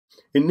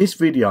In this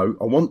video,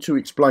 I want to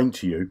explain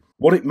to you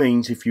what it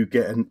means if you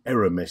get an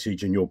error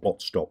message and your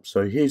bot stops.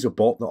 So here's a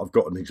bot that I've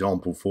got an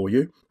example for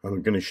you, and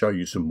I'm going to show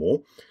you some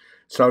more.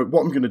 So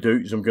what I'm going to do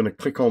is I'm going to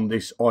click on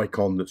this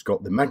icon that's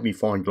got the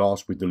magnifying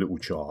glass with the little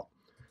chart.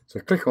 So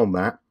click on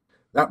that.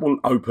 That will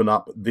open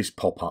up this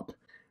pop-up.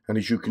 And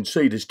as you can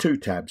see, there's two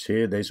tabs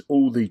here. There's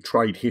all the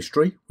trade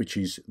history, which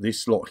is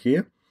this lot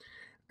here.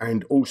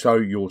 And also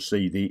you'll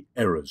see the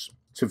errors.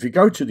 So if you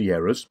go to the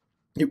errors,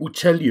 it will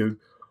tell you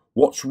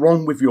what's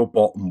wrong with your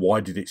bot and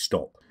why did it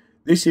stop.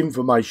 This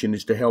information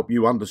is to help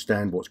you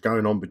understand what's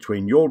going on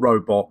between your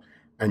robot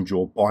and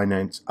your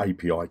Binance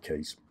API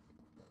keys.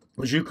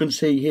 As you can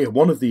see here,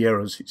 one of the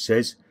errors, it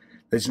says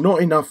there's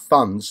not enough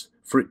funds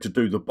for it to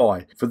do the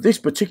buy. For this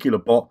particular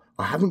bot,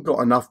 I haven't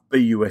got enough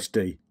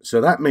BUSD. So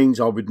that means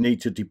I would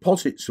need to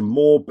deposit some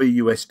more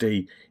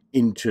BUSD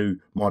into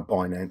my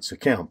Binance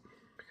account.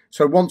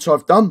 So once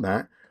I've done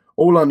that,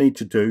 all I need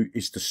to do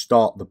is to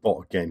start the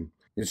bot again.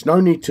 There's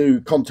no need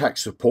to contact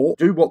support.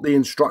 Do what the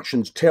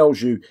instructions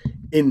tells you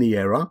in the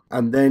error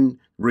and then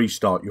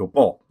restart your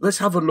bot. Let's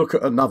have a look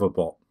at another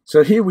bot.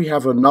 So here we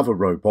have another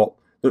robot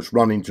that's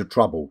run into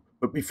trouble.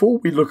 But before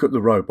we look at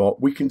the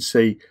robot, we can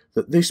see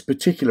that this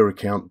particular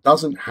account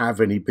doesn't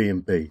have any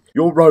BNB.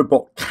 Your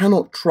robot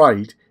cannot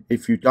trade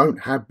if you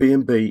don't have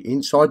BNB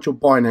inside your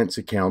Binance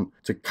account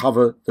to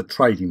cover the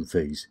trading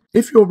fees.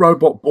 If your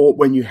robot bought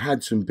when you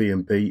had some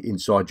BNB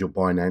inside your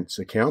Binance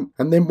account,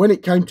 and then when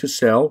it came to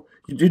sell,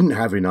 you didn't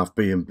have enough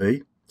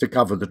BNB to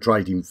cover the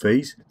trading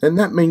fees, then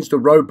that means the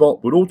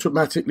robot would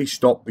automatically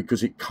stop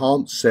because it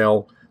can't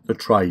sell the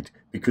trade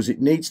because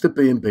it needs the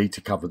BNB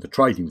to cover the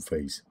trading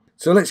fees.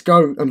 So let's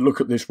go and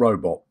look at this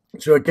robot.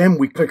 So again,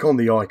 we click on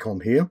the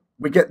icon here.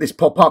 We get this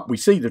pop up, we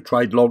see the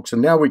trade logs,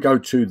 and now we go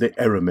to the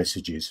error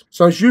messages.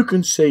 So as you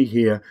can see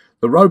here,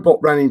 the robot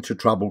ran into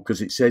trouble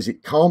because it says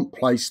it can't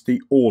place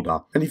the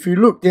order. And if you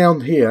look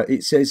down here,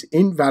 it says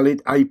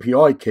invalid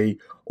API key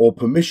or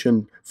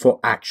permission for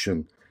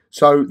action.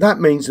 So that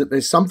means that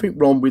there's something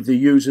wrong with the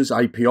user's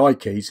API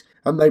keys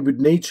and they would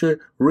need to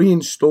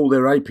reinstall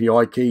their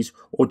API keys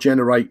or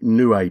generate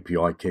new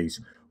API keys.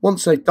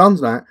 Once they've done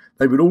that,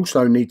 they would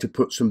also need to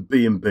put some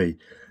BNB.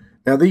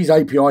 Now these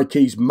API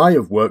keys may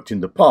have worked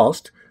in the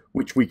past,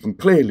 which we can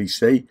clearly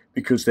see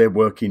because they're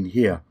working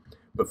here.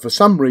 But for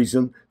some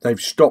reason, they've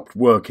stopped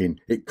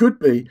working. It could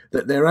be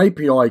that their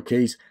API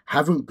keys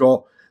haven't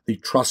got the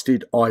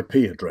trusted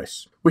IP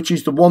address, which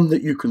is the one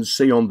that you can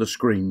see on the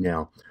screen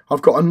now.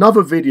 I've got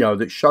another video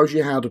that shows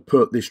you how to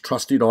put this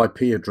trusted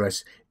IP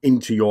address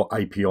into your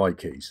API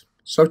keys.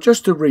 So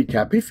just to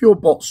recap, if your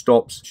bot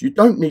stops, you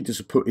don't need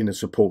to put in a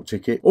support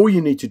ticket. All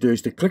you need to do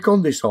is to click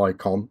on this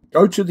icon,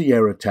 go to the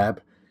error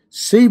tab,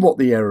 see what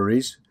the error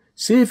is,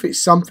 see if it's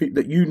something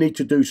that you need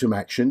to do some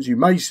actions. You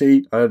may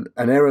see an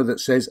error that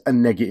says a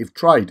negative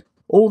trade.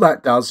 All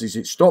that does is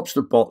it stops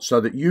the bot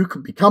so that you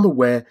can become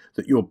aware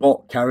that your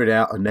bot carried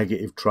out a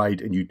negative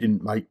trade and you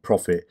didn't make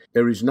profit.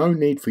 There is no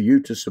need for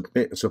you to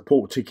submit a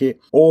support ticket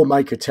or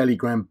make a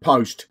Telegram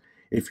post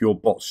if your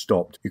bot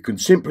stopped. You can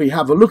simply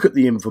have a look at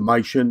the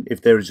information.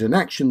 If there is an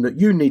action that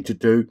you need to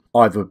do,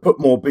 either put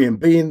more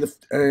BNB in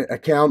the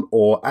account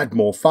or add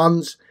more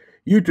funds,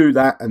 you do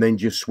that and then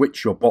just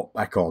switch your bot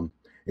back on.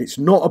 It's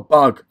not a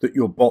bug that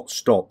your bot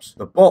stops.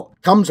 The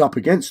bot comes up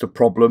against a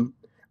problem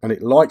and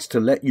it likes to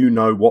let you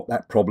know what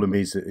that problem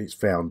is that it's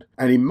found.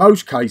 And in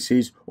most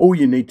cases, all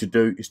you need to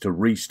do is to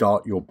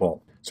restart your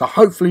bot. So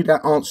hopefully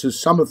that answers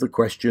some of the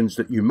questions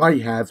that you may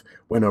have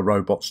when a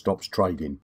robot stops trading.